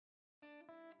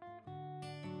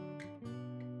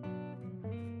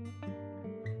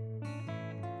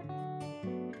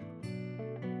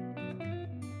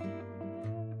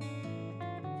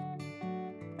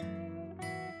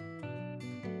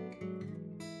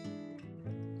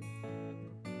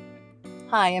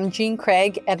Hi, I'm Jean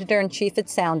Craig, Editor-in-Chief at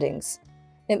Soundings.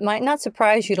 It might not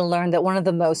surprise you to learn that one of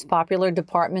the most popular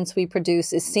departments we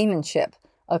produce is Seamanship,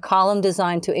 a column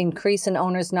designed to increase an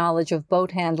owner's knowledge of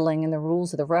boat handling and the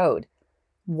rules of the road.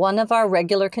 One of our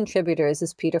regular contributors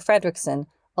is Peter Fredrickson,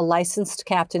 a licensed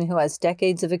captain who has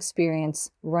decades of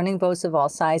experience running boats of all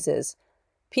sizes.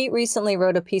 Pete recently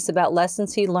wrote a piece about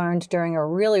lessons he learned during a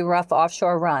really rough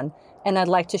offshore run, and I'd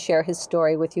like to share his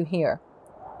story with you here.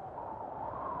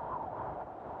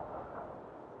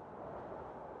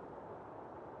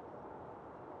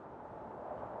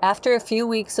 After a few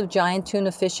weeks of giant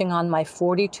tuna fishing on my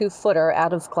 42-footer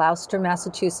out of Gloucester,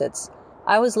 Massachusetts,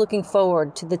 I was looking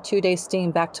forward to the 2-day steam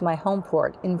back to my home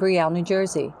port in Brielle, New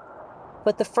Jersey.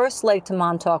 But the first leg to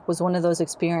Montauk was one of those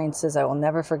experiences I will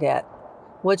never forget.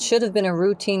 What should have been a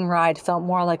routine ride felt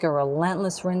more like a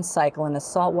relentless rinse cycle in a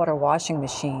saltwater washing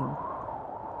machine.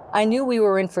 I knew we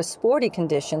were in for sporty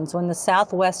conditions when the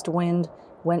southwest wind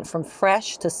went from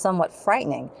fresh to somewhat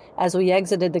frightening as we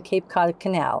exited the Cape Cod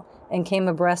Canal and came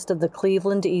abreast of the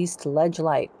Cleveland East Ledge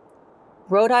Light.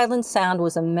 Rhode Island Sound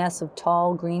was a mess of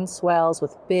tall green swells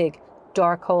with big,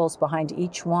 dark holes behind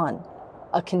each one.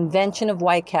 A convention of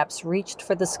whitecaps reached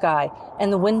for the sky,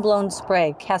 and the wind-blown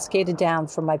spray cascaded down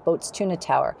from my boat's tuna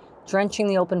tower, drenching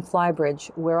the open flybridge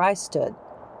where I stood.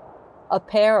 A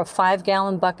pair of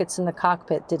 5-gallon buckets in the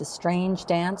cockpit did a strange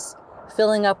dance,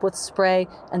 filling up with spray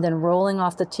and then rolling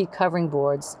off the teak covering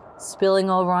boards, spilling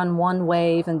over on one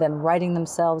wave and then righting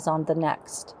themselves on the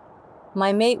next.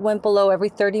 My mate went below every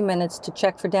 30 minutes to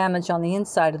check for damage on the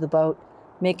inside of the boat,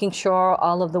 making sure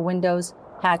all of the windows,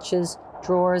 hatches,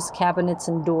 drawers, cabinets,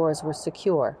 and doors were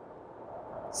secure.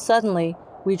 Suddenly,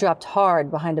 we dropped hard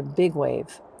behind a big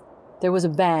wave. There was a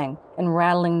bang and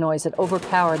rattling noise that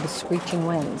overpowered the screeching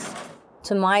winds.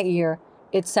 To my ear,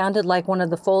 it sounded like one of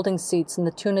the folding seats in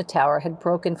the tuna tower had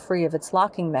broken free of its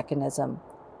locking mechanism.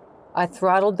 I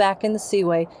throttled back in the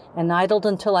seaway and idled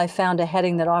until I found a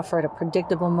heading that offered a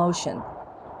predictable motion.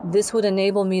 This would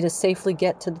enable me to safely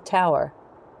get to the tower.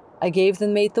 I gave the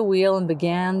mate the wheel and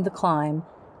began the climb,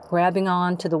 grabbing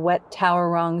on to the wet tower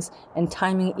rungs and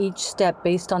timing each step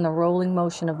based on the rolling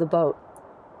motion of the boat.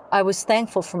 I was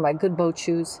thankful for my good boat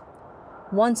shoes.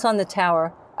 Once on the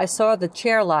tower, I saw the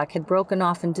chair lock had broken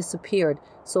off and disappeared,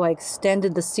 so I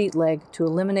extended the seat leg to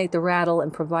eliminate the rattle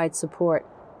and provide support.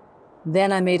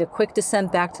 Then I made a quick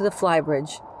descent back to the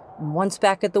flybridge, and once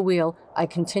back at the wheel, I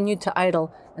continued to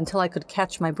idle until I could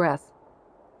catch my breath.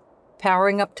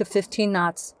 Powering up to 15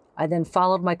 knots, I then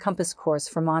followed my compass course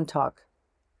for Montauk.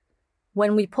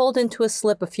 When we pulled into a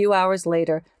slip a few hours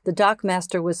later, the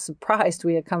dockmaster was surprised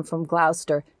we had come from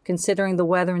Gloucester, considering the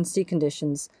weather and sea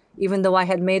conditions, even though I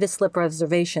had made a slip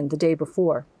reservation the day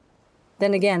before.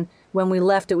 Then again, when we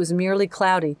left, it was merely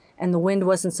cloudy, and the wind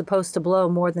wasn't supposed to blow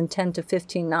more than 10 to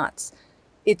 15 knots.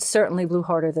 It certainly blew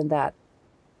harder than that.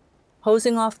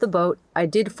 Hosing off the boat, I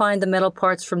did find the metal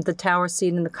parts from the tower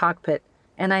seat in the cockpit,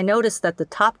 and I noticed that the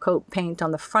top coat paint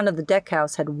on the front of the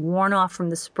deckhouse had worn off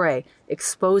from the spray,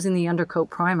 exposing the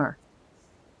undercoat primer.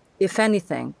 If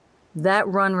anything, that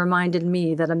run reminded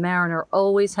me that a mariner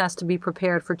always has to be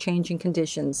prepared for changing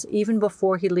conditions, even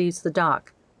before he leaves the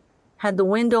dock. Had the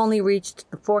wind only reached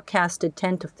the forecasted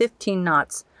 10 to 15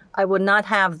 knots, I would not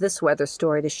have this weather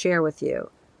story to share with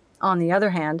you. On the other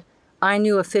hand, I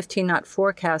knew a 15-knot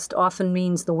forecast often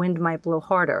means the wind might blow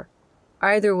harder.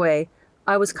 Either way,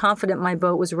 I was confident my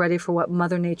boat was ready for what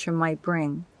Mother Nature might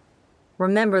bring.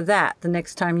 Remember that the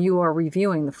next time you are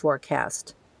reviewing the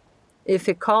forecast. If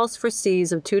it calls for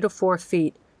seas of 2 to 4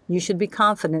 feet, you should be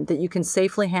confident that you can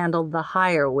safely handle the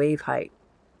higher wave height.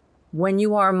 When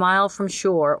you are a mile from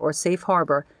shore or safe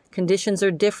harbor, conditions are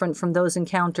different from those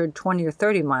encountered 20 or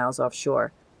 30 miles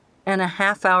offshore, and a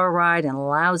half-hour ride in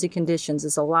lousy conditions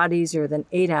is a lot easier than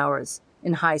 8 hours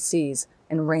in high seas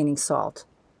and raining salt.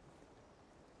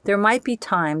 There might be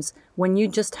times when you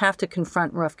just have to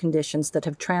confront rough conditions that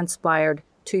have transpired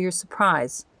to your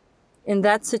surprise. In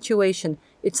that situation,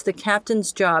 it's the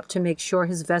captain's job to make sure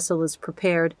his vessel is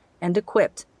prepared and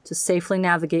equipped to safely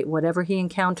navigate whatever he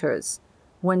encounters.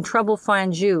 When trouble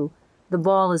finds you, the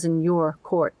ball is in your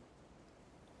court.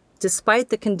 Despite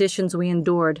the conditions we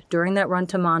endured during that run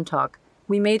to Montauk,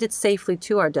 we made it safely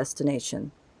to our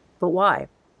destination. But why?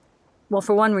 Well,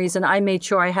 for one reason, I made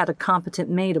sure I had a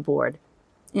competent mate aboard.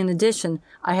 In addition,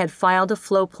 I had filed a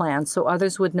flow plan so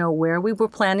others would know where we were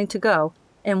planning to go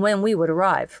and when we would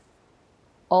arrive.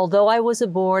 Although I was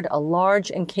aboard a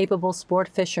large and capable sport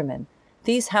fisherman,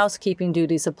 these housekeeping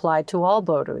duties applied to all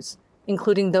boaters,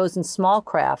 including those in small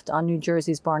craft on New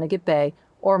Jersey's Barnegat Bay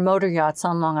or motor yachts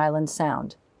on Long Island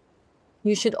Sound.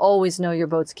 You should always know your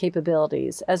boat's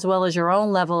capabilities, as well as your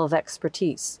own level of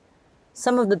expertise.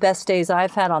 Some of the best days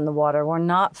I've had on the water were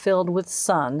not filled with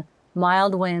sun,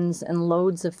 mild winds, and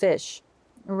loads of fish.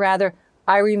 Rather,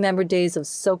 I remember days of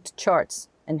soaked charts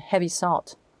and heavy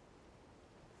salt.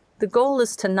 The goal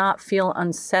is to not feel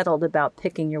unsettled about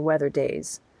picking your weather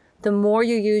days. The more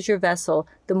you use your vessel,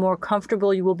 the more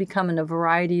comfortable you will become in a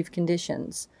variety of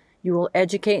conditions. You will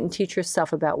educate and teach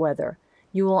yourself about weather.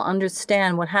 You will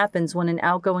understand what happens when an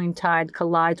outgoing tide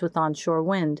collides with onshore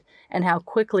wind and how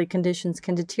quickly conditions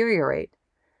can deteriorate.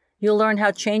 You'll learn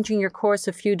how changing your course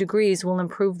a few degrees will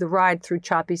improve the ride through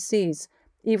choppy seas,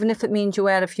 even if it means you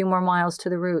add a few more miles to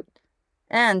the route.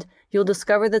 And you'll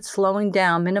discover that slowing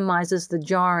down minimizes the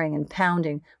jarring and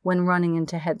pounding when running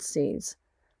into head seas.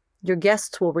 Your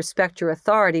guests will respect your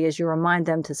authority as you remind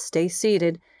them to stay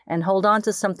seated and hold on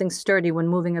to something sturdy when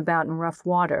moving about in rough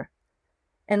water.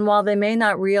 And while they may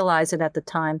not realize it at the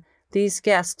time, these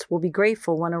guests will be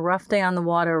grateful when a rough day on the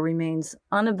water remains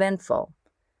uneventful.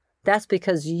 That's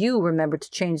because you remembered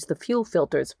to change the fuel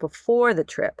filters before the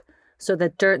trip, so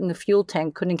that dirt in the fuel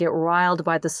tank couldn't get riled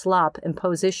by the slop and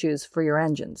pose issues for your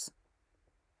engines.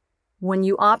 When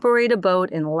you operate a boat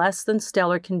in less than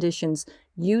stellar conditions,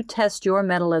 you test your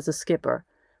mettle as a skipper.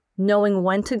 Knowing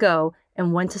when to go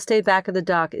and when to stay back at the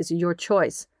dock is your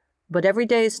choice, but every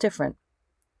day is different.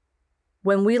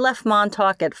 When we left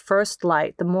Montauk at first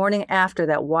light the morning after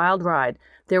that wild ride,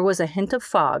 there was a hint of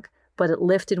fog, but it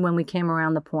lifted when we came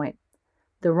around the point.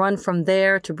 The run from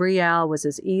there to Brielle was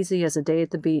as easy as a day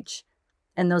at the beach,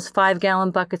 and those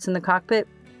 5-gallon buckets in the cockpit,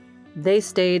 they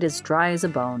stayed as dry as a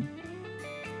bone.